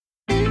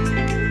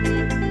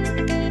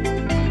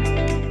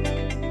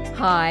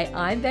Hi,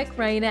 I'm Beck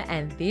Rayner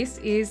and this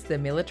is the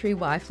Military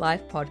Wife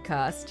Life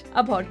Podcast,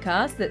 a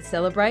podcast that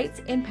celebrates,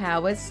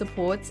 empowers,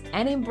 supports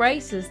and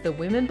embraces the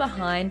women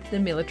behind the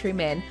military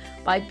men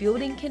by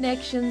building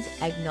connections,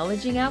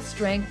 acknowledging our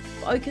strength,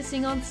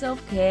 focusing on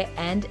self-care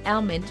and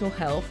our mental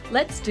health.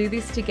 Let's do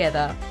this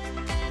together.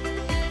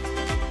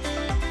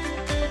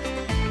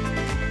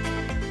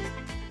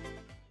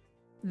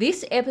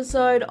 This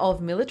episode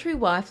of Military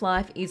Wife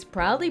Life is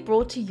proudly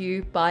brought to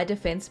you by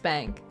Defence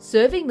Bank.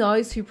 Serving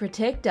those who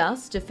protect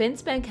us,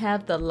 Defence Bank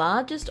have the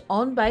largest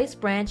on-base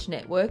branch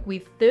network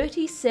with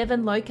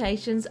 37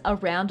 locations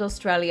around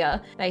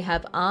Australia. They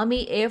have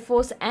Army, Air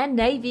Force and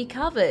Navy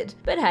covered.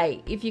 But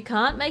hey, if you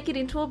can't make it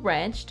into a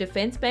branch,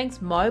 Defence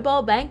Bank's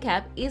mobile bank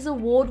app is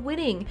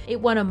award-winning. It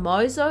won a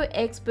Mozo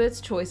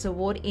Experts' Choice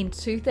Award in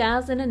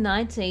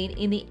 2019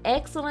 in the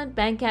Excellent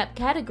Bank App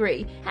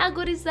category. How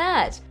good is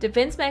that?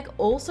 Defence Bank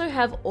also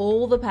have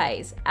all the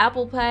pays: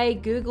 Apple Pay,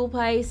 Google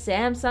Pay,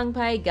 Samsung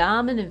Pay,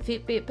 Garmin and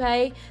Fitbit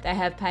Pay. They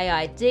have Pay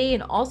ID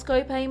and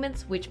OSCO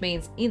payments, which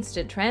means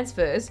instant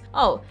transfers.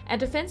 Oh, and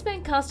Defence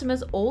Bank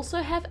customers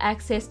also have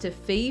access to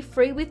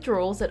fee-free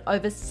withdrawals at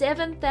over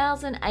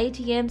 7,000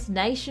 ATMs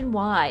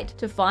nationwide.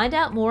 To find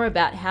out more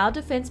about how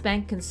Defence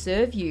Bank can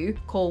serve you,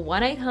 call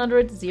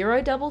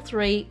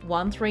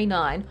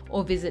 1-800-033-139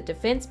 or visit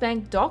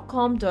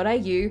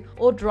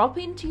defencebank.com.au or drop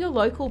into your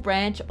local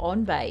branch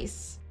on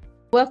base.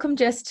 Welcome,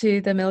 Jess, to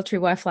the Military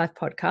Wife Life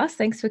Podcast.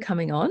 Thanks for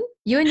coming on.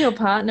 You and your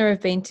partner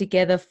have been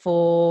together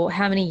for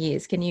how many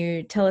years? Can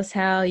you tell us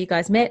how you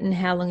guys met and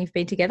how long you've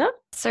been together?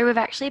 So we've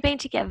actually been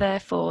together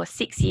for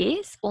 6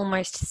 years,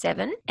 almost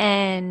 7,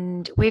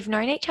 and we've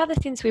known each other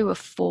since we were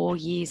 4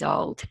 years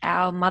old.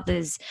 Our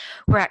mothers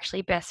were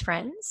actually best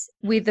friends.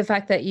 With the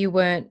fact that you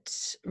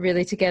weren't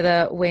really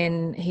together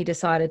when he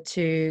decided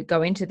to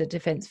go into the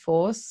Defence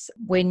Force,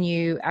 when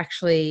you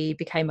actually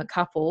became a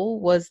couple,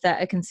 was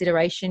that a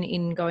consideration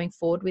in going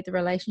forward with the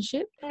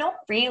relationship? Not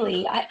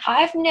really.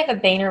 I've never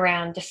been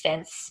around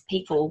defence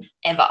people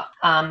ever.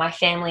 My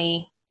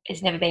family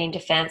has never been in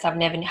defence. I've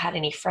never had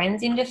any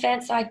friends in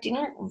defence. So I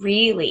didn't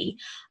really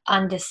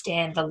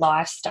understand the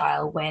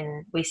lifestyle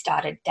when we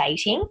started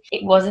dating.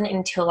 It wasn't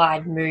until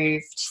I'd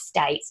moved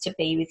states to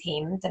be with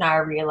him that I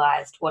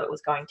realised what it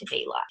was going to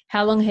be like.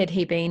 How long had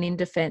he been in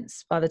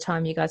defence by the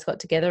time you guys got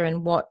together,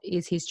 and what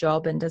is his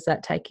job, and does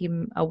that take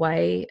him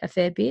away a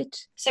fair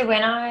bit? So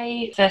when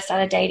I first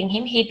started dating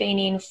him, he'd been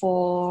in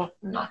for,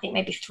 I think,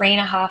 maybe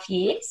 3.5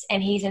 years,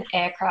 and he's an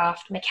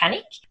aircraft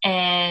mechanic.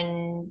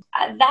 And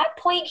at that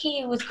point,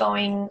 he was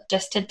going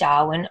just to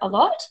Darwin a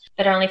lot,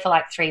 but only for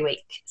like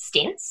 3-week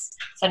stints.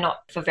 So not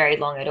for very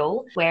long at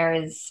all.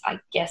 Whereas I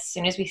guess as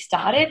soon as we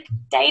started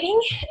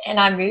dating and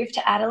I moved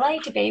to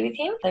Adelaide to be with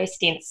him, those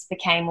stints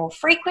became more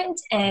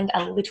frequent and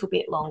a little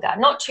bit longer.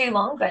 Not too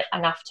long, but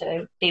enough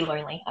to be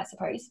lonely, I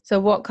suppose. So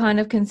what kind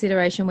of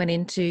consideration went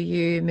into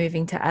you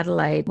moving to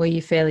Adelaide? Were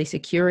you fairly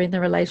secure in the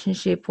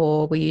relationship,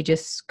 or were you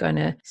just going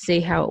to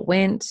see how it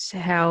went?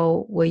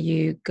 How were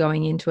you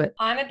going into it?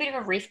 I'm a bit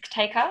of a risk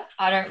taker.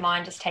 I don't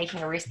mind just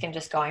taking a risk and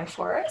just going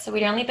for it. So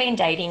we'd only been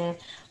dating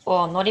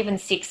for not even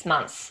 6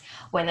 months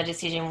when the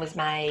decision was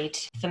made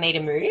for me to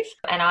move.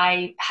 And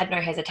I had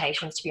no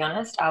hesitations, to be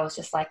honest. I was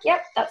just like,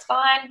 yep, that's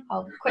fine.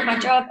 I'll quit my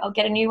job. I'll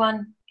get a new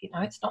one. You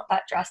know, it's not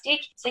that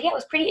drastic. So yeah, it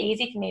was pretty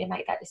easy for me to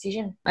make that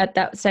decision. At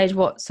that stage,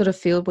 what sort of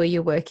field were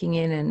you working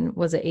in, and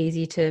was it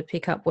easy to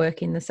pick up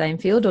work in the same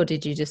field, or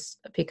did you just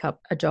pick up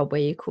a job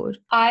where you could?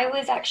 I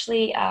was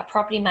actually a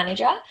property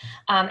manager,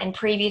 and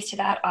previous to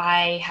that,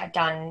 I had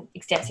done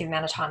extensive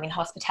amount of time in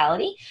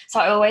hospitality. So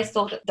I always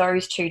thought that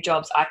those 2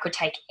 jobs I could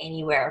take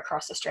anywhere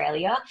across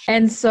Australia.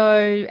 And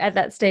so at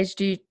that stage,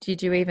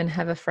 did you even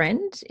have a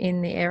friend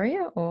in the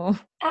area, or?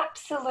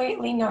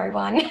 Absolutely no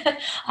one.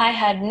 I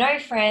had no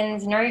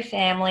friends, no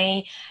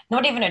family,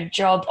 not even a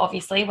job,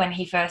 obviously, when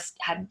he first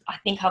had, I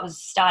think I was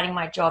starting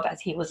my job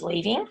as he was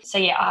leaving. So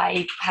yeah,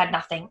 I had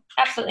nothing,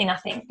 absolutely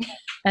nothing.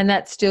 And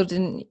that still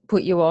didn't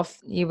put you off?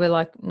 You were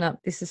like, no,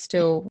 this is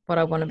still what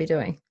I want to be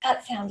doing.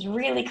 That sounds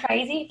really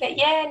crazy, but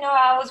yeah, no,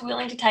 I was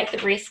willing to take the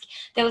risk.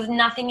 There was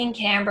nothing in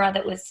Canberra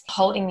that was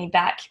holding me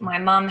back. My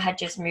mum had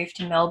just moved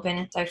to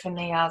Melbourne. So for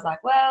me, I was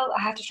like, well,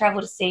 I have to travel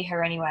to see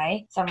her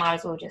anyway. So I might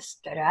as well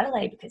just go to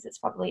Adelaide because it's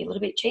probably a little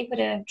bit cheaper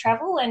to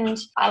travel. And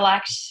I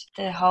liked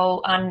the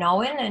whole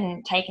unknown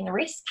and taking the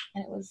risk.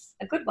 And it was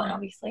a good one,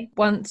 obviously.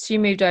 Once you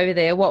moved over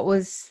there, what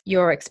was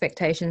your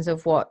expectations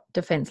of what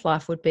defence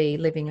life would be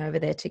living over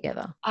there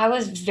together? I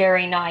was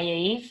very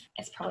naive.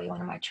 It's probably one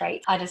of my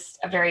traits. I just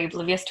am very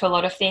oblivious to a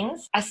lot of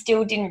things. I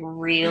still didn't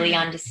really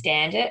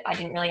understand it. I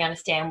didn't really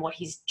understand what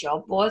his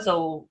job was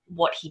or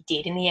what he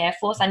did in the Air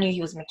Force. I knew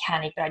he was a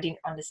mechanic, but I didn't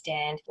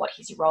understand what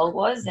his role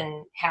was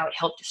and how it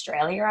helped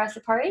Australia, I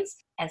suppose.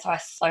 And so I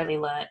slowly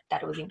learnt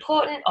that it was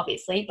important,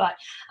 obviously, but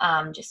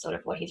just sort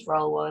of what his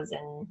role was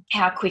and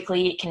how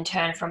quickly it can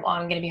turn from, oh,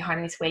 I'm going to be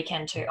home this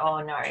weekend to,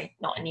 oh, no,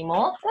 not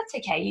anymore. That's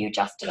okay. You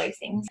adjust to those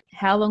things.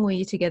 How long were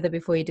you together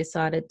before you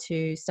decided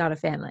to start a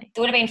family? It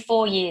would have been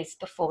 4 years years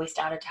before we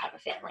started to have a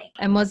family.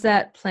 And was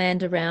that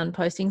planned around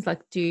postings?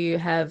 Like, do you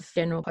have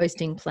general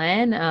posting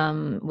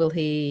plan? Will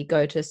he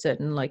go to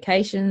certain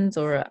locations,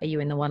 or are you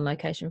in the one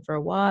location for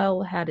a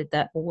while? How did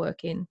that all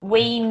work in?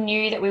 We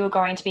knew that we were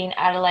going to be in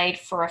Adelaide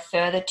for a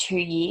further 2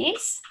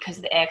 years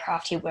because the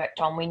aircraft he worked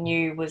on we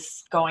knew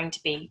was going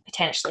to be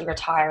potentially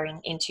retiring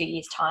in 2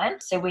 years' time.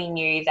 So we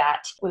knew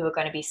that we were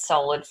going to be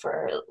solid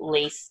for at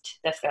least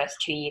the first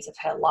 2 years of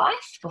her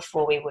life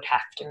before we would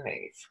have to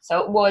move. So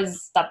it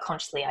was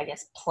subconsciously, I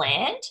guess,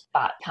 planned,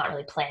 but can't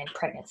really plan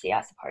pregnancy,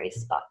 I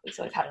suppose, but we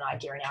sort of had an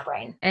idea in our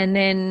brain. And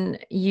then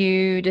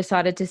you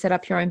decided to set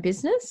up your own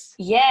business?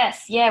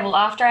 Yes. Yeah. Well,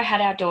 after I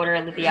had our daughter,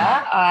 Olivia,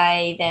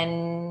 I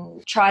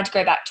then tried to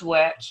go back to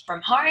work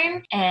from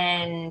home.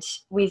 And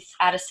with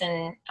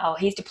Addison,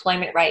 his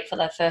deployment rate for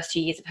the first 2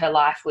 years of her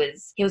life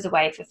was he was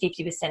away for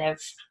 50% of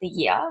the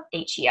year,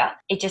 each year.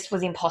 It just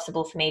was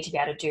impossible for me to be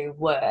able to do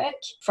work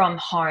from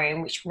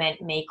home, which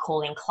meant me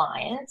calling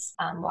clients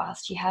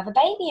whilst you have a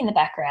baby in the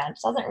background.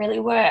 It doesn't really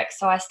work.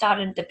 So I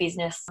started the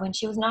business when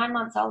she was 9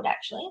 months old,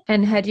 actually.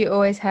 And had you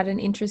always had an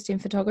interest in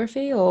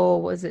photography,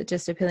 or was it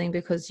just appealing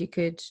because you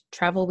could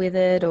travel with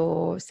it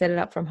or set it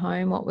up from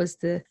home? What was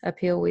the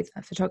appeal with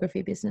a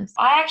photography business?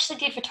 I actually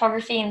did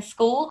photography in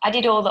school. I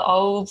did all the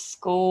old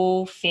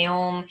school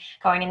film,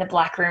 going in the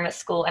black room at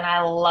school, and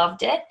I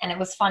loved it. And it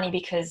was funny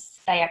because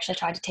they actually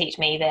tried to teach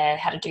me there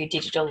how to do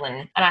digital,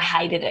 and I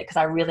hated it because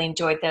I really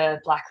enjoyed the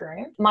black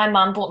room. My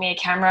mum bought me a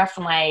camera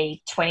for my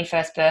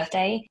 21st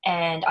birthday,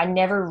 and I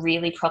never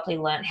really properly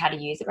learned how to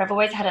use it. I've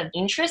always had an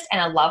interest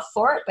and a love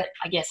for it, but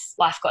I guess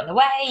life got in the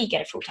way. You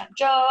get a full-time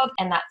job,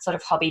 and that sort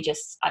of hobby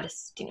I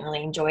just didn't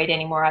really enjoy it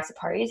anymore, I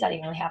suppose. I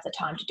didn't really have the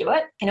time to do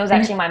it. And it was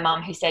actually my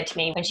mum who said to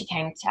me when she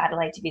came to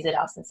Adelaide to visit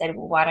us and said,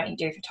 well, why don't you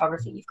do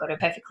photography? You've got a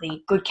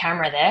perfectly good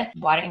camera there.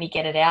 Why don't you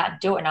get it out and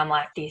do it? And I'm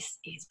like, this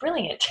is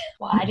brilliant.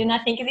 Why didn't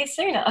I think of this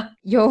sooner?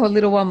 Your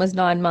little one was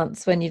 9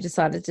 months when you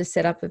decided to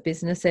set up a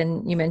business,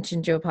 and you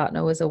mentioned your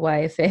partner was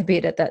away a fair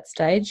bit at that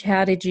stage.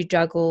 How did you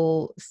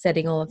juggle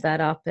setting all of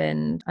that up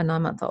and a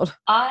 9-month-old?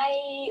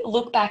 I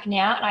look back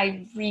now and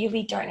I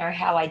really don't know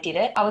how I did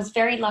it. I was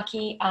very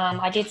lucky.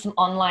 I did some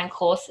online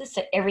courses,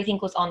 so everything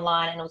was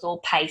online and it was all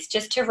paced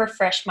just to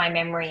refresh my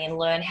memory and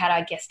learn how to,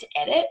 I guess, to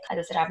edit. As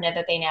I said, I've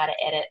never been able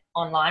to edit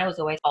online. It was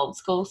always old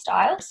school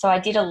style. So I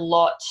did a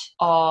lot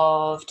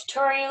of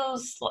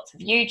tutorials, lots of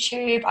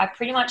YouTube. I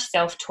pretty much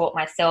self-taught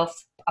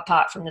myself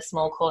apart from the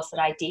small course that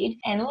I did.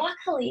 And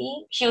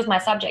luckily, she was my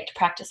subject to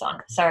practice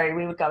on. So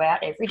we would go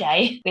out every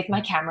day with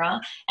my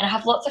camera, and I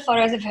have lots of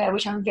photos of her,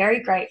 which I'm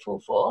very grateful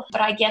for.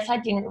 But I guess I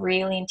didn't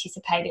really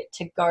anticipate it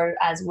to go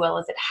as well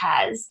as it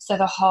has. So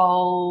the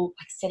whole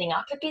setting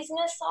up a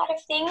business side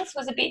of things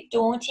was a bit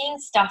daunting,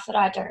 stuff that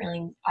I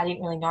didn't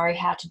really know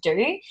how to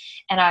do.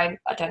 And I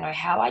don't know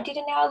how I did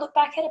it now I look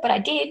back at it, but I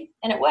did,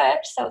 and it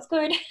worked. So it's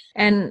good.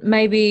 And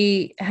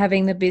maybe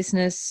having the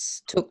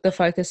business took the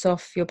focus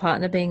off your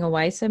partner being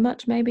away so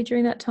much maybe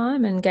during that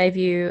time, and gave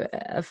you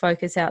a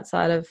focus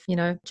outside of,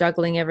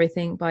 juggling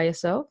everything by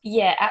yourself?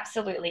 Yeah,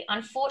 absolutely.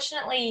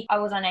 Unfortunately, I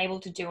was unable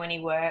to do any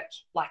work,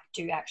 like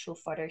do actual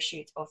photo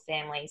shoots of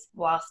families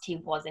whilst he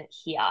wasn't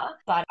here,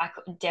 but I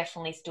could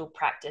definitely still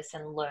practice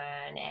and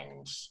learn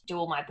and do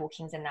all my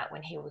bookings and that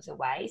when he was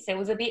away. So it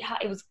was a bit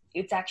hard.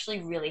 It's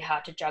actually really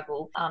hard to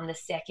juggle. The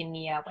second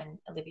year when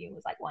Olivia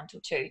was like 1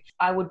 till 2,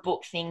 I would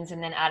book things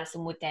and then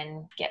Addison would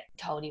then get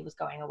told he was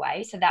going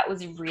away. So that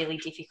was really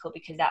difficult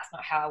because that's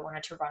not how I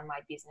wanted to run my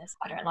business.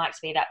 I don't like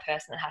to be that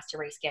person that has to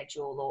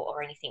reschedule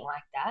or anything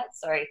like that.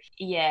 So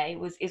yeah, it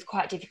was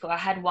quite difficult. I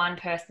had one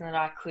person that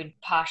I could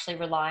partially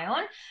rely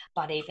on,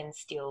 but even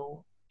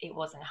still, it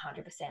wasn't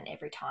 100%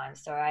 every time.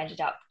 So I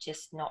ended up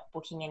just not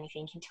booking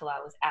anything until I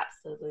was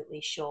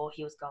absolutely sure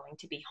he was going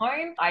to be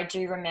home. I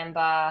do remember,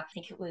 I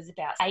think it was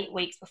about 8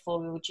 weeks before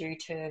we were due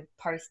to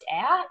post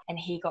out, and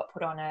he got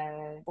put on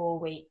a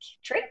 4-week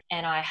trip,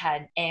 and I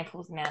had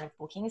ample amount of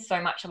bookings, so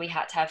much that we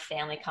had to have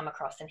family come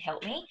across and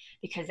help me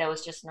because there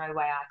was just no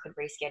way I could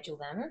reschedule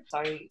them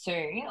so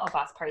soon of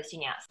us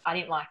posting out. I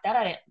didn't like that.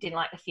 I didn't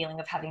like the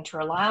feeling of having to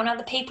rely on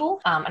other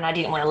people, and I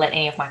didn't want to let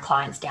any of my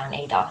clients down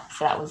either.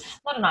 So that was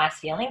not a nice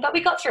feeling, but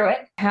we got through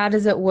it. How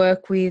does it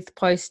work with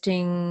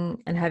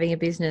posting and having a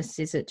business?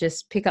 Is it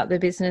just pick up the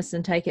business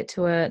and take it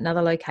to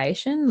another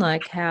location?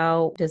 Like,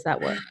 how does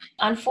that work?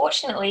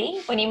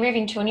 Unfortunately, when you're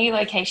moving to a new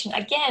location,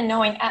 again,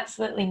 knowing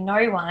absolutely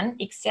no one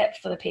except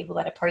for the people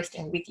that are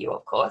posting with you,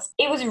 of course,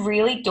 it was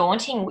really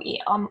daunting.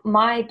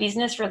 My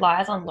business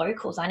relies on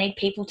locals. I need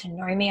people to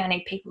know me. I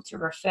need people to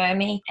refer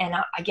me. And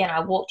I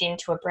walked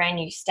into a brand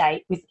new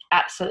state with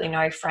absolutely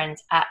no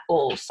friends at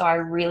all. So I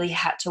really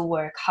had to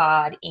work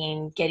hard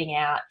in getting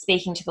out,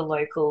 speaking to the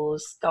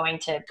locals, going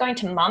to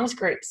mums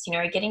groups,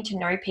 getting to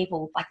know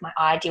people like my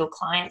ideal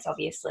clients,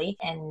 obviously,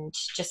 and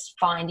just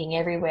finding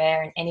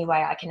everywhere and any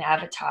way I can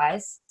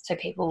advertise So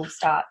people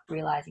start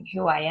realizing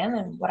who I am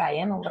and what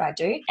I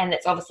do. And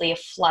it's obviously a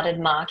flooded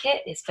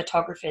market. There's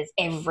photographers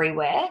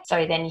everywhere.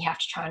 So then you have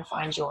to try and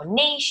find your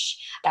niche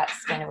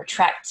that's going to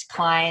attract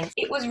clients.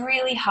 It was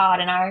really hard.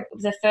 And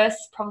the first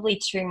probably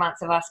 2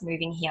 months of us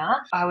moving here,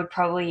 I would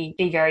probably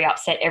be very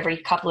upset every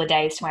couple of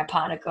days to my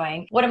partner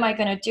going, what am I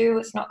going to do?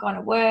 It's not going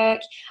to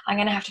work. I'm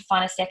going to have to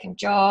find a second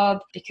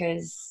job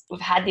because we've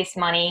had this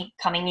money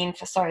coming in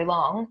for so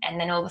long. And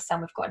then all of a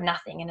sudden we've got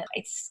nothing, and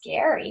it's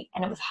scary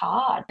and it was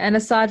hard. And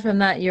aside from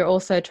that, you're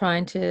also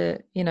trying to,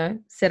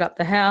 set up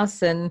the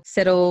house and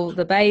settle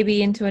the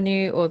baby into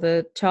or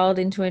the child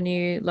into a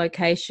new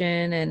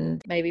location,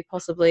 and maybe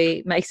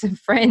possibly make some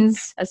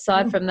friends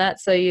aside from that.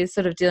 So you're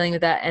sort of dealing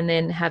with that, and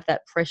then have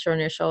that pressure on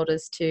your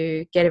shoulders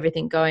to get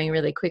everything going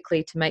really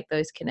quickly to make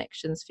those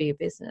connections for your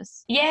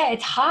business. Yeah,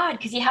 it's hard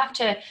because you have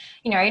to,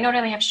 you not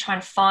only have to try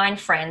and find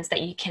friends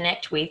that you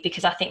connect with,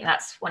 because I think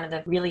that's one of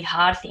the really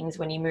hard things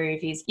when you move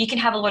is you can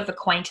have a lot of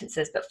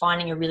acquaintances, but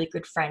finding a really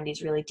good friend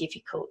is really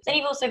difficult. Then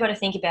you've also got to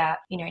think about,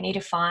 need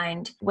to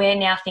find, we're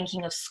now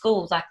thinking of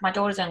schools. Like my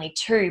daughter's only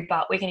 2,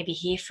 but we're going to be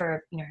here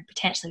for,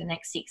 potentially the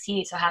next 6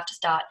 years. So I have to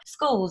start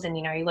schools and,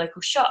 your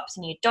local shops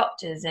and your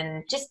doctors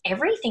and just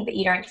everything that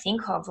you don't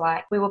think of.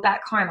 Like we were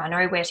back home, I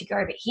know where to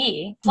go, but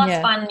here,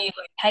 plus find new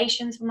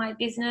locations for my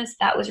business.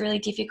 That was really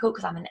difficult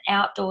because I'm an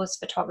outdoors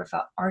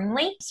photographer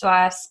only. So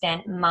I've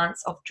spent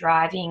months of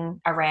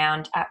driving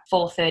around at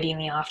 4:30 in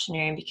the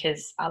afternoon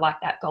because I like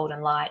that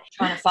golden light,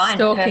 trying to find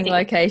stalking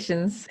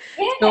locations,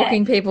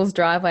 stalking people's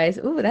driveways.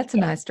 Oh, that's a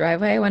nice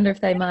driveway. I wonder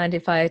if they mind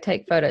if I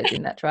take photos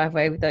in that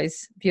driveway with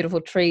those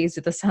beautiful trees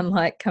with the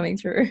sunlight coming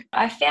through.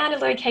 I found a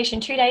location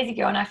 2 days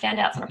ago and I found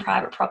out it's on a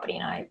private property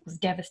and I was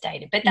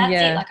devastated. But that's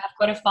it. Like I've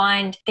got to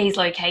find these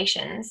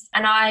locations,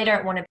 and I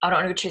don't want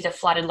to choose a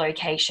flooded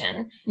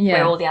location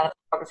where all the other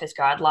photographers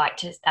go.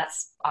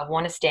 I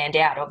want to stand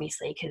out,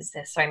 obviously, because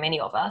there's so many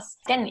of us.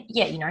 Then,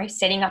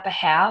 setting up a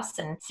house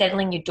and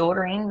settling your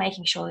daughter in,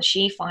 making sure that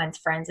she finds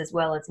friends as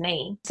well as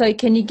me. So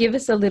can you give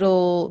us a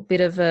little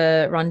bit of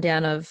a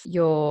rundown of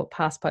your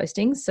past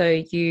postings?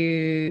 So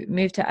you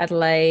moved to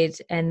Adelaide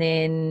and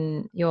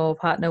then your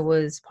partner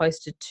was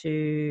posted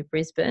to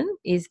Brisbane.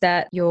 Is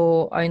that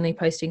your only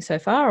posting so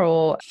far,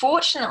 or?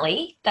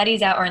 Fortunately, that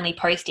is our only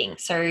posting.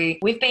 So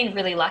we've been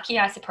really lucky,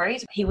 I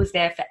suppose. He was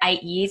there for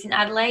 8 years in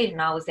Adelaide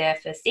and I was there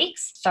for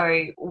 6.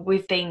 So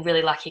we've been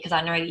really lucky because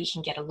I know that you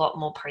can get a lot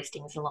more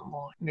postings, a lot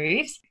more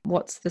moves.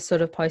 What's the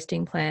sort of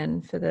posting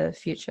plan for the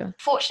future?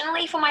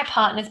 Fortunately for my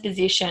partner's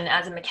position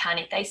as a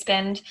mechanic, they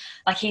spend,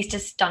 he's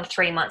just done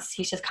 3 months.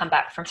 He's just come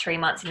back from 3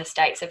 months in the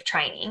States of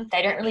training.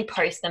 They don't really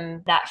post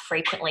them that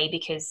frequently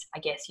because I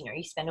guess,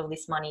 you spend all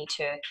this money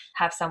to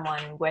have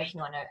someone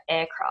working on an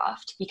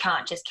aircraft. You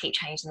can't just keep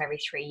changing them every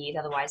 3 years.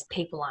 Otherwise,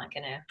 people aren't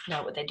going to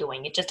know what they're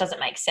doing. It just doesn't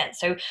make sense.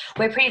 So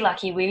we're pretty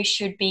lucky. We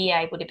should be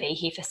able to be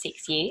here for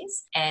 6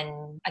 years.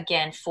 And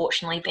again,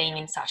 fortunately, being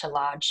in such a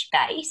large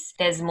base,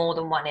 there's more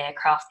than one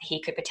aircraft that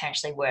he could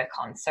potentially work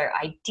on. So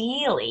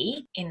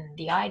ideally, in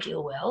the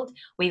ideal world,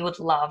 we would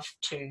love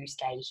to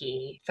stay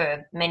here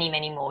for many,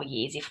 many more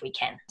years if we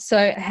can.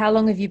 So how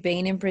long have you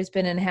been in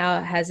Brisbane and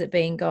how has it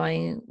been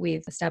going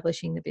with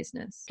establishing the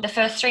business? The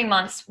first 3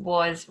 months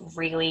was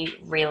really,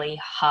 really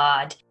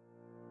hard.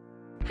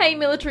 Hey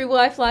Military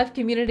Wife Life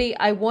community,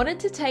 I wanted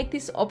to take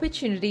this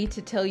opportunity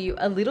to tell you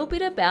a little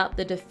bit about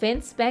the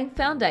Defence Bank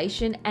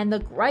Foundation and the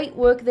great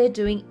work they're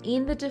doing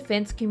in the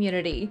defence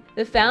community.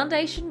 The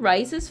foundation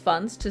raises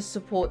funds to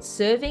support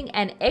serving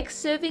and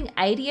ex-serving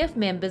ADF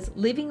members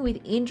living with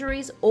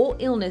injuries or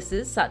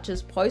illnesses such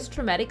as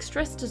post-traumatic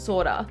stress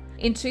disorder.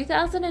 In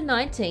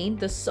 2019,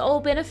 the sole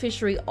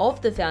beneficiary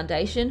of the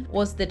foundation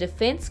was the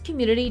Defence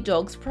Community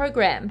Dogs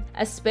Program,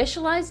 a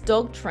specialised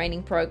dog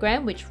training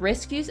program which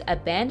rescues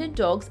abandoned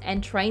dogs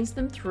and trains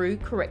them through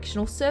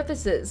correctional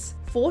services.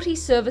 40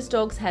 service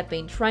dogs have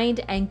been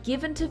trained and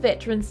given to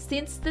veterans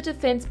since the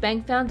Defence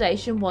Bank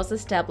Foundation was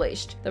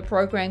established. The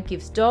program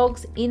gives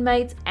dogs,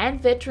 inmates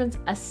and veterans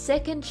a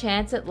second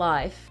chance at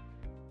life.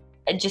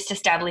 Just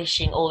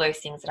establishing all those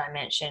things that I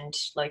mentioned,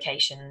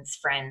 locations,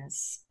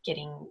 friends,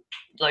 getting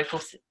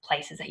local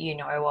places that you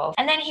know of.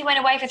 And then he went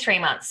away for 3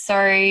 months.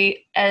 So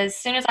as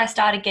soon as I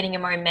started getting a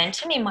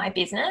momentum in my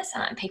business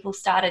and people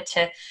started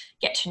to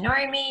get to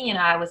know me,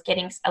 I was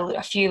getting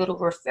a few little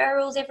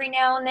referrals every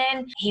now and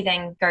then. He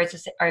then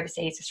goes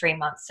overseas for 3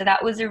 months. So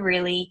that was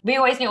we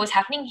always knew it was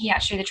happening. He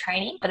had to do the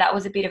training, but that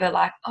was a bit of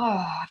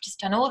I've just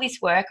done all this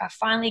work. I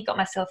finally got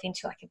myself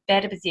into a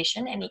better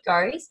position, and he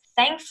goes.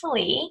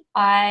 Thankfully,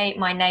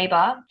 my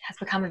neighbor has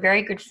become a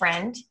very good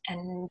friend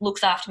and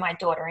looks after my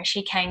daughter, and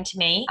she came to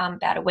me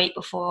about a week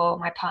before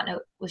my partner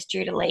was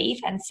due to leave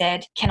and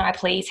said, can I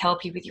please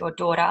help you with your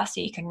daughter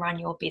so you can run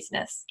your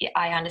business?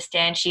 I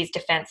understand she's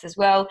defense as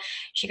well.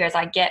 She goes,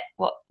 I get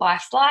what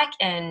life's like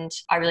and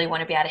I really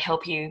want to be able to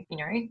help you,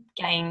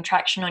 gain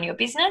traction on your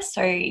business.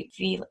 So if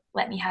you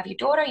let me have your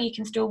daughter, you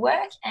can still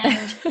work.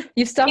 And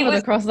you've stumbled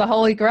across the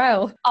Holy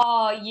Grail.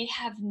 Oh, you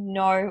have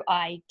no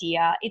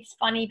idea. It's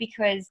funny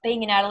because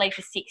being in Adelaide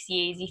for 6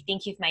 years, you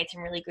think you've made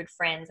some really good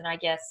friends. And I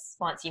guess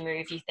once you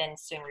move, you then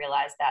soon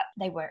realize that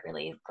they weren't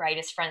really the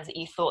greatest friends that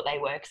you thought they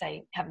were because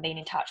they haven't been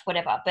in touch,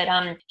 whatever. But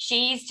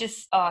she's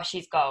just,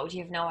 she's gold.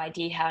 You have no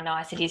idea how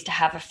nice it is to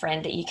have a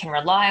friend that you can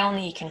rely on,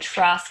 that you can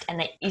trust, and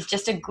that is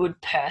just a good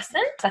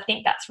person. So I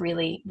think that's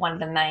really one of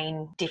the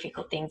main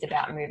difficult things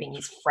about moving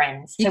is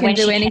friends. You can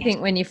do anything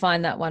when you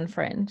find that one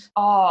friend.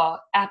 Oh,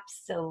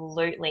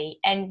 absolutely.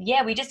 And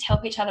yeah, we just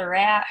help each other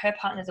out. Her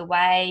partner's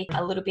away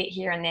a little bit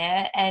here and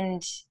there.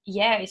 And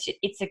yeah,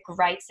 it's a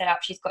great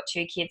setup. She's got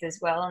 2 kids as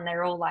well, and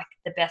they're all like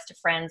the best of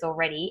friends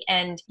already.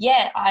 And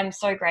yeah, I'm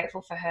so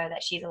grateful for her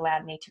that she's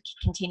allowed me to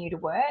continue to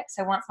work.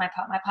 So once my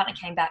partner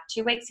came back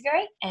 2 weeks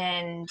ago,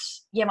 and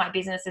yeah, my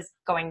business is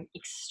going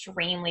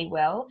extremely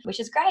well, which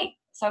is great.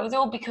 So it was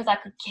all because I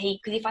could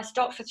keep, because if I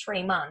stopped for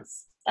 3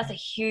 months, that's a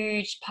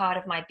huge part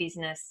of my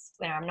business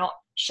when I'm not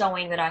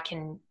showing that I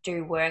can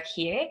do work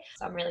here.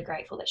 So I'm really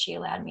grateful that she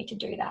allowed me to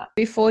do that.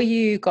 Before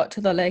you got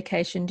to the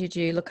location, did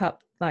you look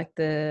up like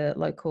the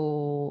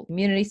local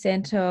community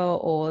centre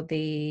or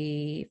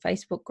the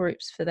Facebook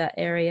groups for that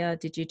area?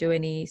 Did you do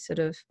any sort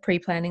of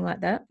pre-planning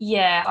like that?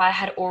 Yeah, I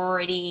had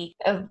already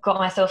got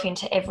myself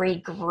into every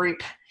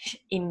group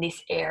in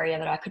this area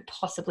that I could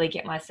possibly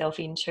get myself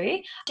into,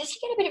 just to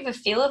get a bit of a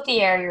feel of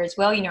the area as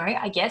well.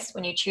 I guess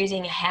when you're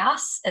choosing a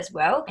house as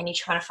well and you're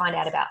trying to find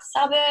out about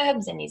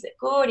suburbs and is it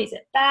good, is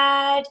it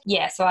bad?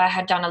 Yeah, so I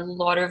had done a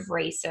lot of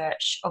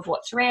research of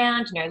what's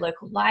around,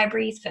 local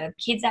libraries for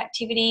kids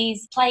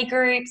activities,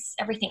 playgroups,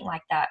 everything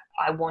like that.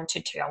 I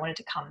wanted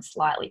to come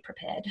slightly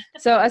prepared.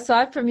 So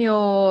aside from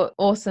your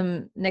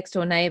awesome next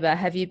door neighbour,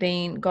 have you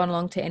gone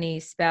along to any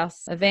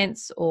spouse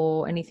events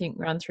or anything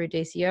run through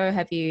DCO?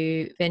 Have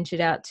you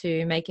ventured out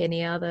to make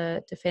any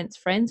other defence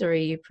friends, or are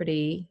you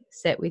pretty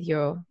set with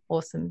your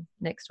awesome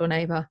next door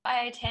neighbour?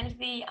 I attend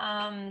the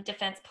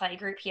defence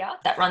playgroup here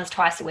that runs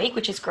twice a week,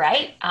 which is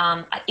great.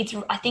 I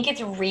think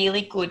it's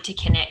really good to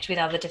connect with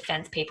other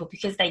defence people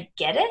because they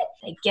get it.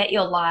 They get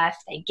your life.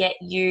 They get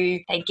you.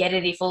 They get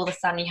it if all of a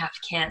sudden you have to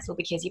cancel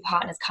because your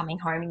partner's coming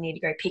home and you need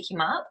to go pick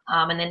him up.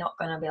 And they're not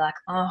going to be like,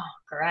 oh,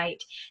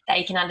 great.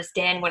 They can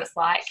understand what it's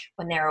like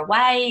when they're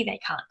away. They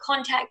can't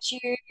contact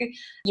you.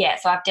 Yeah,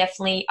 so I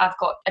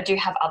do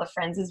have other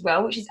friends as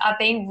well, I've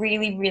been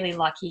really, really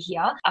lucky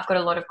here. I've got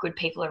a lot of good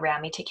people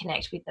around me to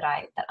connect with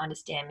that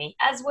understand me,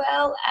 as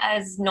well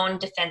as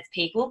non-defence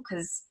people,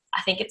 because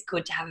I think it's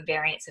good to have a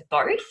variance of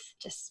both,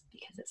 just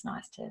because it's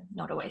nice to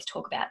not always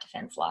talk about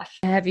defence life.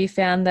 Have you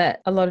found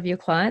that a lot of your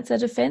clients are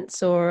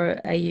defence, or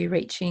are you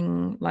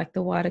reaching like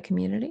the wider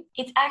community?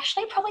 It's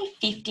actually probably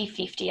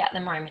 50-50 at the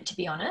moment, to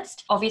be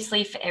honest.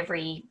 Obviously, for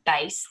every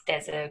base,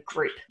 there's a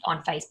group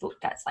on Facebook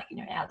that's like,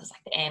 ours is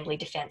like the Amberley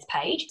Defence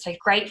page. So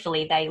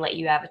gratefully, they let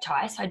you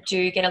advertise. So I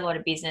do get a lot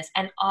of business.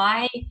 And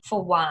I,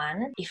 for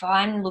one, if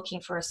I'm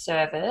looking for a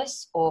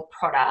service or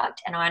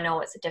product and I know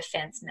it's a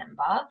defence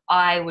member,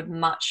 I would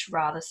much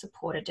rather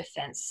support a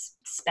defence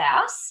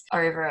spouse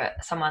over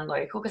someone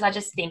local, because I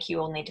just think you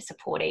all need to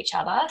support each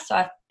other. So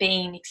I've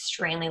been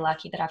extremely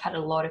lucky that I've had a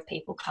lot of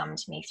people come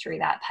to me through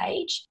that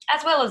page,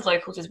 as well as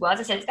locals as well. As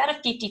I said, it's about a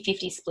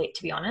 50-50 split,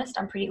 to be honest.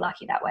 I'm pretty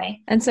lucky that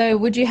way. And so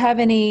would you have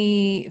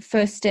any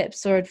first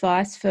steps or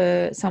advice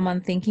for someone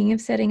thinking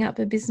of setting up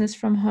a business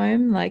from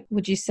home? Like,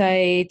 would you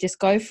say just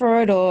go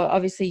for it? Or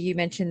obviously you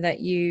mentioned that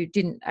you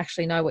didn't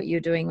actually know what you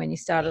were doing when you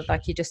started,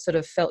 like you just sort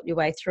of felt your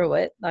way through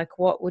it. Like,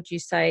 what would you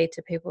say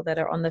to people that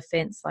are on the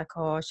fence, like,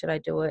 oh, should I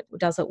do it?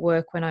 Does it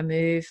work when I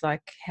move?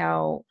 Like,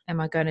 how am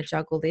I going to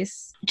juggle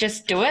this?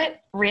 Just do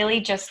it.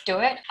 Really, just do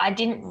it. I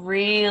didn't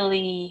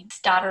really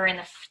stutter in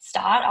the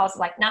start. I was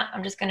like, nah,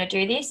 I'm just going to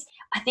do this.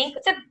 I think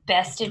the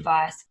best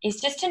advice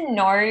is just to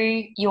know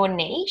your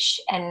niche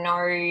and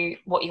know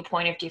what your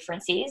point of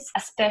difference is,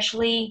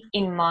 especially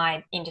in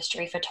my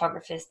industry,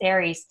 photographers.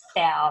 There is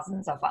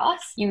thousands of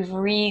us. You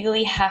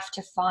really have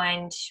to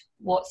find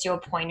what's your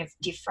point of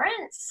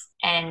difference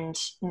and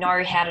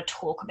know how to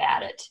talk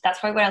about it. That's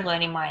probably what I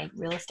learned in my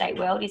real estate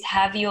world, is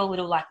have your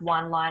little like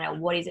one-liner.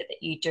 What is it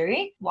that you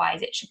do? Why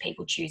is it should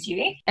people choose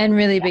you? And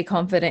really be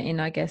confident in,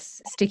 I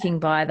guess, sticking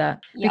by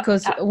that.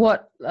 Because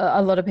what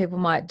a lot of people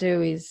might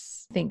do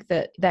is think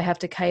that they have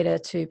to cater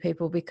to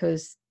people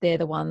because they're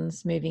the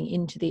ones moving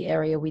into the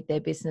area with their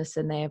business,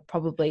 and they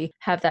probably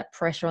have that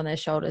pressure on their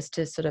shoulders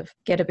to sort of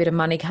get a bit of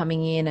money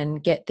coming in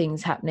and get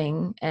things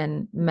happening,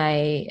 and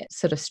may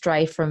sort of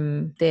stray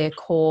from their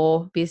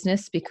core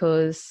business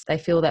because they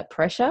feel that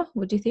pressure.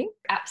 Would you think?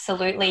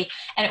 Absolutely.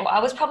 And I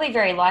was probably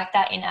very like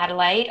that in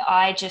Adelaide.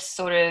 I just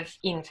sort of,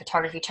 in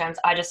photography terms,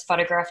 I just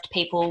photographed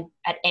people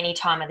at any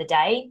time of the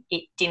day.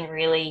 It didn't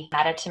really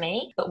matter to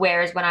me. But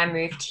whereas when I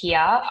moved here,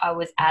 I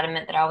was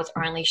adamant that I was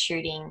only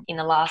shooting in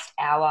the last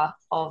hour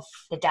of of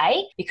the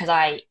day because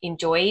I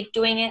enjoyed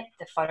doing it.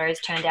 The photos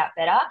turned out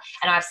better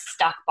and I've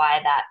stuck by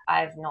that.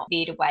 I've not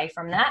veered away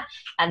from that.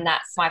 And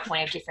that's my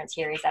point of difference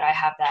here, is that I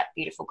have that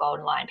beautiful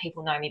golden line.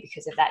 People know me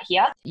because of that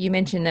here. You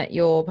mentioned that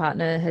your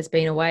partner has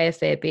been away a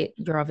fair bit.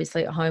 You're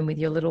obviously at home with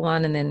your little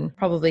one and then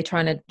probably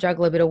trying to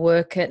juggle a bit of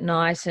work at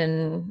night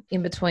and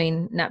in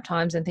between nap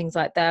times and things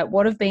like that.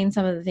 What have been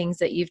some of the things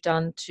that you've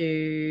done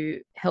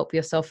to help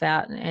yourself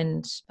out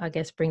and I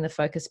guess bring the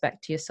focus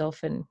back to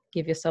yourself and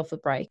give yourself a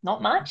break?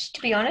 Not much,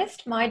 to be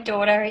honest. My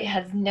daughter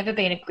has never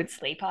been a good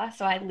sleeper,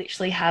 so I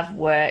literally have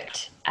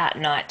worked at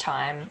night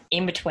time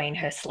in between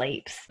her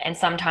sleeps, and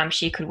sometimes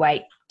she could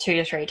wait 2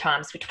 to 3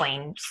 times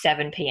between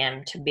 7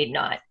 p.m. to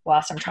midnight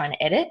whilst I'm trying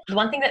to edit. The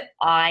one thing that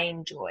I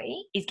enjoy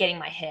is getting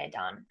my hair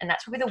done. And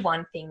that's probably the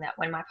one thing that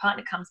when my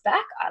partner comes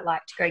back, I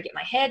like to go get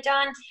my hair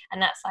done.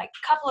 And that's like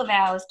a couple of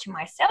hours to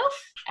myself.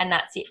 And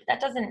that's it. That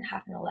doesn't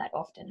happen all that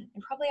often.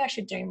 And probably I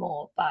should do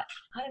more. But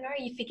I don't know,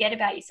 you forget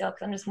about yourself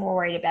because I'm just more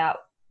worried about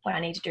what I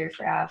need to do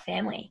for our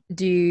family.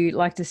 Do you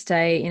like to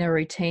stay in a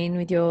routine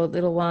with your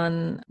little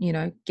one,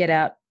 get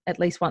out at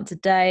least once a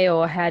day,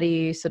 or how do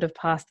you sort of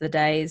pass the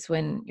days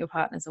when your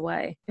partner's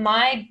away?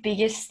 My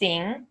biggest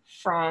thing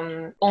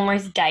from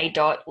almost day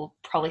dot, well,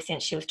 probably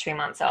since she was 2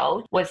 months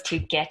old, was to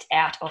get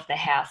out of the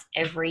house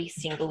every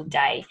single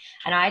day.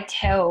 And I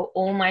tell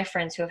all my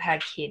friends who have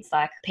had kids,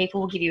 like,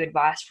 people will give you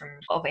advice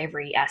of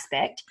every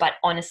aspect, but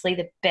honestly,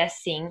 the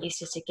best thing is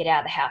just to get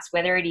out of the house.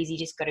 Whether it is you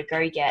just got to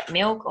go get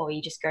milk or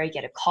you just go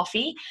get a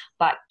coffee,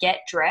 but get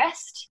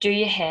dressed, do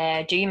your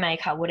hair, do your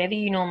makeup, whatever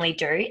you normally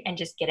do, and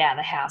just get out of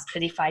the house.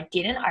 Because if I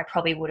didn't, I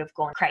probably would have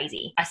gone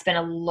crazy. I spent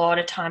a lot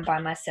of time by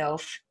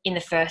myself in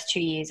the first 2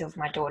 years of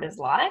my daughter's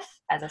life.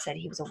 As I said,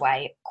 he was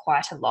away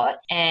quite a lot.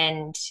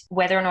 And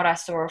whether or not I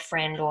saw a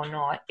friend or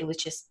not, it was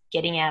just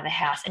getting out of the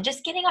house and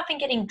just getting up and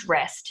getting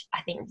dressed,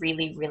 I think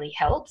really, really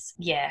helps.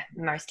 Yeah,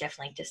 most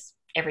definitely just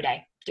every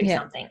day. Do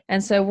something.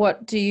 And so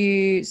what do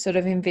you sort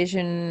of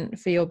envision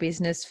for your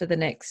business for the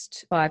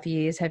next 5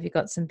 years? Have you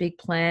got some big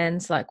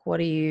plans? Like, what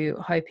are you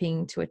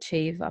hoping to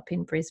achieve up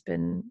in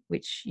Brisbane,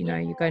 which,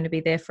 you're going to be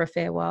there for a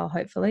fair while,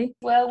 hopefully?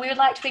 Well, we would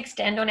like to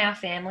extend on our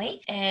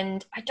family,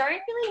 and I don't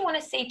really want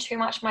to see too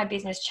much my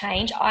business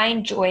change. I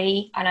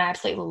enjoy and I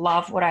absolutely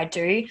love what I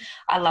do.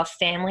 I love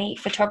family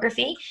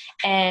photography,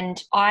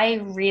 and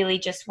I really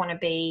just want to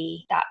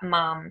be that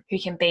mum who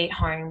can be at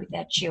home with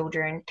their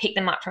children, pick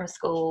them up from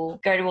school,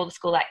 go to all the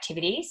school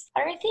activities.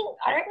 I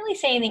don't really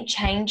see anything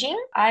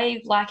changing. I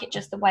like it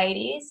just the way it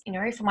is.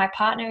 For my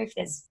partner, if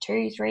there's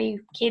 2, 3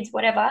 kids,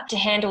 whatever, to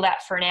handle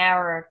that for an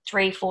hour or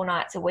 3, 4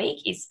 nights a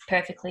week is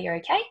perfectly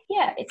okay.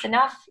 Yeah, it's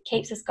enough. It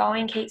keeps us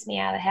going, keeps me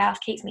out of the house,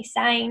 keeps me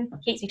sane,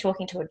 keeps me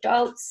talking to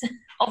adults.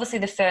 Obviously,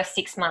 the first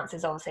 6 months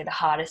is obviously the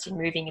hardest in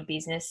moving a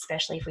business,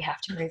 especially if we have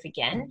to move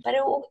again. But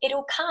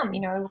it'll come,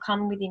 it'll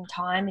come within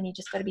time, and you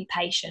just got to be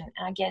patient.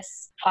 And I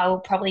guess I will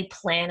probably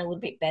plan a little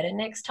bit better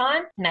next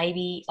time.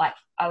 Maybe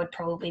I would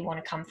probably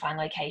want to come find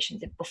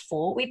locations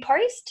before we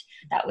post.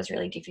 That was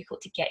really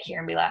difficult to get here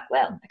and be like,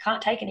 well, I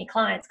can't take any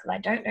clients because I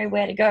don't know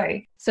where to go.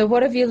 So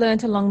what have you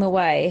learned along the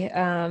way?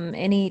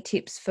 Any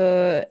tips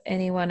for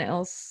anyone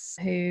else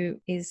who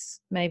is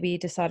maybe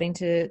deciding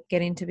to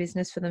get into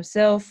business for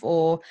themselves,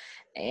 or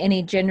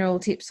any general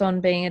tips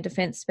on being a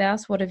defence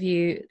spouse? What have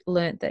you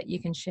learnt that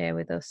you can share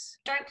with us?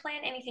 Don't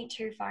plan anything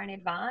too far in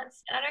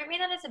advance. And I don't mean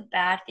that as a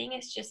bad thing.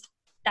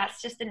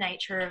 That's just the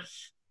nature of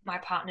my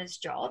partner's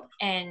job,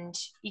 and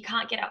you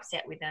can't get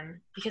upset with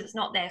them because it's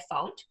not their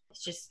fault.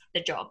 It's just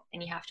the job,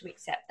 and you have to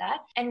accept that.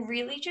 And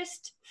really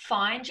just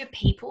find your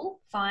people,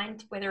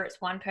 find whether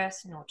it's one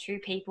person or 2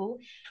 people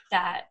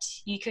that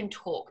you can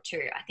talk to.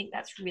 I think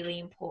that's really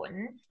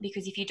important,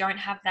 because if you don't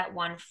have that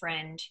one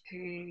friend who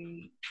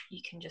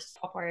you can just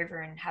pop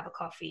over and have a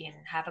coffee and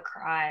have a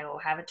cry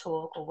or have a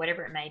talk or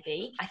whatever it may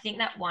be, I think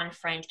that one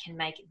friend can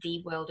make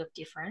the world of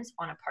difference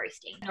on a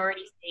posting. I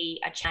already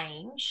see a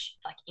change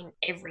in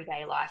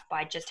everyday life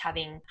by just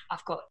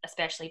I've got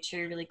especially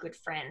 2 really good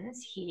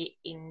friends here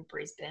in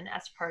Brisbane,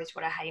 as opposed to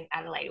what I had in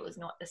Adelaide. It was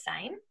not the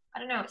same. I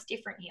don't know, it's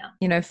different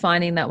here.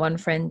 Finding that one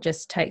friend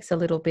just takes a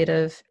little bit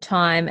of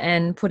time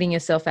and putting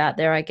yourself out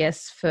there, I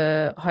guess,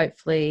 for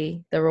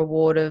hopefully the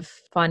reward of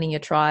finding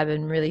your tribe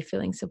and really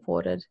feeling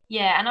supported.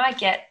 Yeah, and I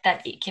get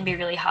that it can be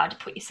really hard to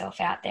put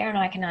yourself out there, and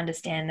I can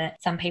understand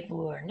that some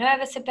people are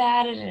nervous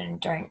about it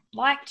and don't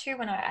like to,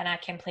 and I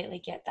completely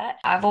get that.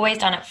 I've always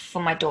done it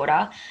for my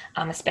daughter,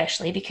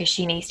 especially because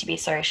she needs to be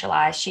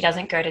socialised. She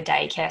doesn't go to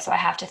daycare, so I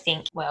have to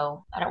think,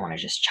 well, I don't want to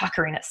just chuck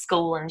her in at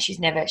school and she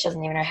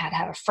doesn't even know how to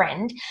have a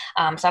friend.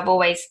 So I've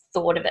always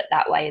thought of it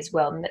that way as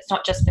well. And it's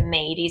not just for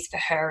me, it is for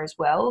her as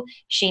well.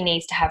 She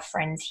needs to have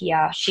friends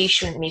here. She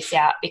shouldn't miss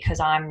out because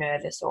I'm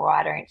nervous or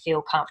I don't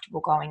feel comfortable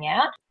going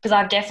out. Because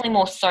I'm definitely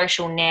more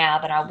social now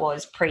than I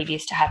was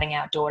previous to having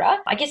our daughter.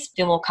 I guess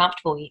feel more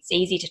comfortable. It's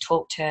easy to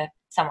talk to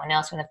someone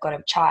else when they've got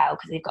a child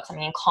because they've got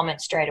something in common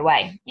straight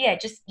away. Yeah,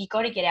 just you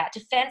got to get out.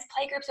 Defense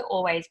playgroups are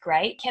always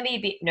great. Can be a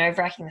bit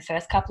nerve-wracking the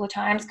first couple of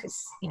times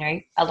because, you know,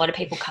 a lot of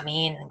people come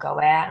in and go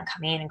out and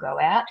come in and go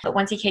out. But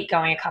once you keep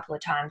going a couple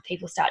of times,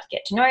 people start to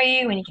get to know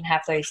you and you can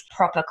have those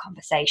proper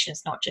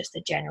conversations, not just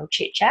the general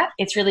chit-chat.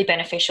 It's really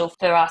beneficial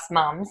for us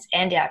mums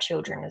and our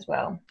children as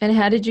well. And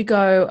how did you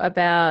go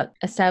about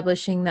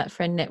establishing that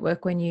friend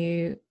network when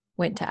you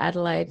went to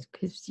Adelaide?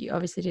 Because you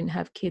obviously didn't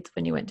have kids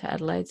when you went to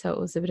Adelaide, so it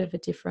was a bit of a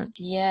different.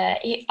 Yeah,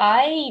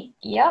 I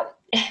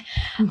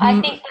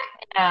think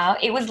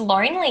it was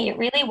lonely. It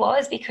really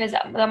was, because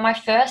my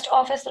first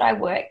office that I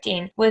worked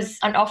in was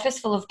an office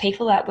full of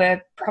people that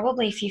were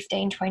probably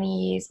 15,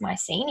 20 years my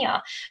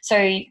senior. So,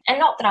 and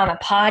not that I'm a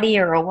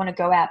partier or want to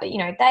go out, but, you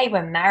know, they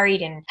were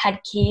married and had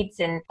kids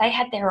and they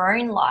had their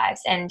own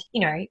lives. And,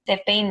 you know,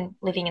 they've been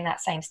living in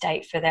that same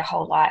state for their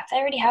whole life. They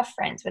already have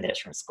friends, whether it's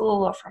from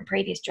school or from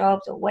previous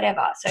jobs or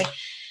whatever. So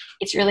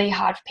it's really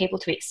hard for people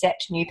to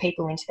accept new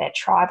people into their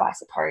tribe, I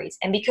suppose.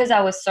 And because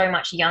I was so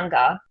much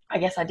younger, I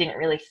guess I didn't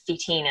really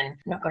fit in, and I'm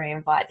not going to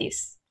invite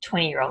this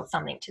 20-year-old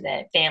something to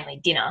their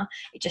family dinner.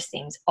 It just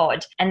seems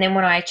odd. And then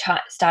when I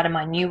started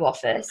my new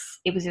office,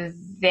 it was a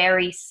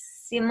very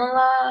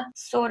similar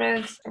sort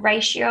of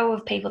ratio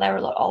of people that were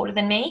a lot older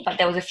than me, but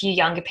there was a few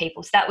younger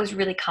people. So that was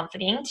really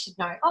comforting to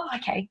know, oh,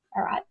 okay,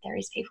 all right, there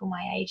is people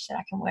my age that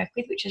I can work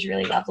with, which is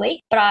really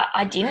lovely. But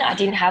I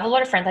didn't have a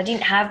lot of friends. I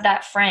didn't have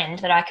that friend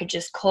that I could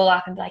just call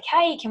up and be like,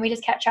 hey, can we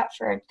just catch up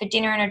for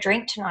dinner and a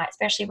drink tonight,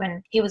 especially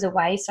when he was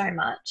away so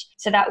much.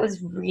 So that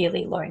was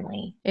really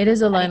lonely. It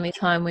is a lonely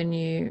time when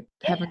you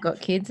haven't got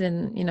kids,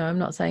 and, you know, I'm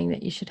not saying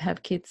that you should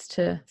have kids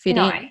to fit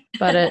in,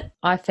 but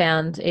I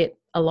found it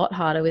a lot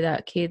harder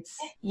without kids.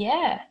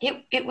 Yeah,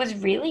 it was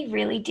really,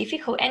 really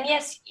difficult. And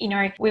yes, you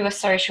know, we were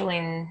social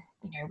in,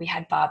 you know, we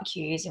had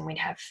barbecues and we'd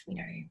have, you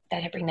know,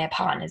 they'd bring their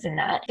partners and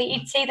that. But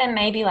you'd see them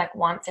maybe like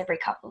once every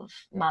couple of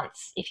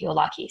months if you're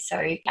lucky. So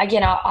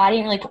again, I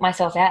didn't really put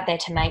myself out there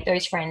to make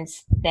those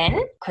friends then,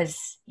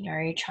 because, you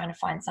know, trying to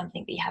find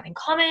something that you have in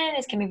common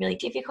is going to be really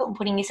difficult, and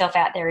putting yourself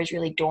out there is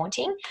really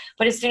daunting.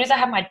 But as soon as I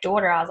had my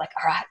daughter, I was like,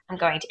 all right, I'm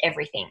going to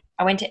everything.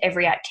 I went to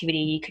every activity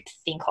you could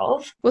think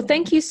of. Well,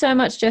 thank you so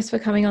much, Jess, for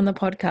coming on the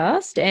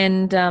podcast,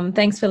 and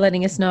thanks for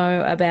letting us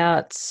know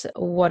about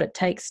what it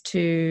takes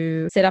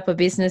to set up a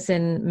business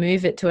and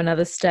move it to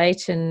another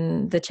state,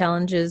 and the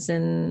challenges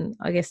and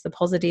I guess the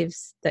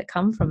positives that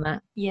come from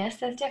that. Yes,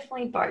 there's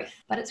definitely both,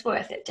 but it's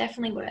worth it.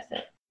 Definitely worth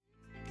it.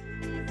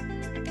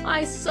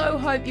 I so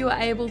hope you are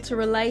able to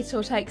relate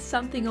or take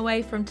something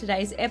away from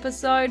today's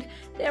episode.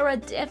 There are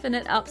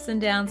definite ups and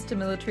downs to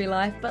military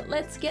life, but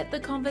let's get the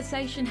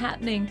conversation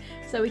happening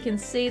so we can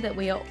see that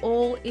we are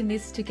all in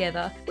this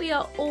together. We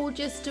are all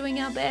just doing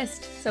our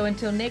best. So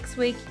until next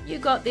week, you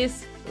got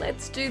this.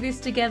 Let's do this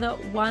together,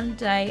 one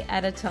day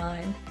at a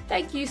time.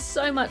 Thank you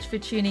so much for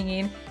tuning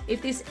in.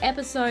 If this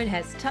episode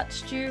has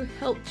touched you,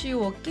 helped you,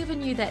 or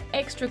given you that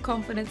extra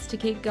confidence to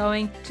keep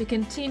going, to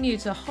continue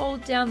to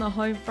hold down the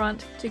home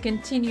front, to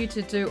continue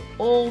to do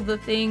all the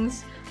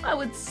things, I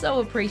would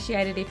so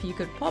appreciate it if you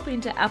could pop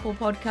into Apple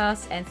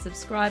Podcasts and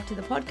subscribe to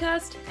the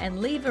podcast and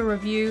leave a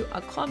review,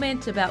 a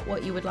comment about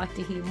what you would like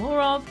to hear more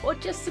of, or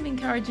just some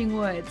encouraging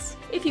words.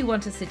 If you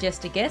want to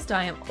suggest a guest,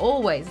 I am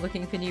always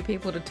looking for new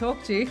people to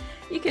talk to.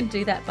 You can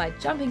do that by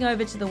jumping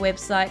over to the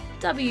website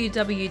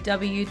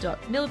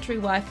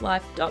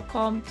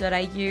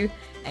www.militarywifelife.com.au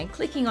and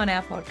clicking on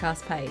our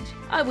podcast page.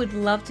 I would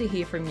love to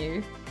hear from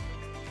you.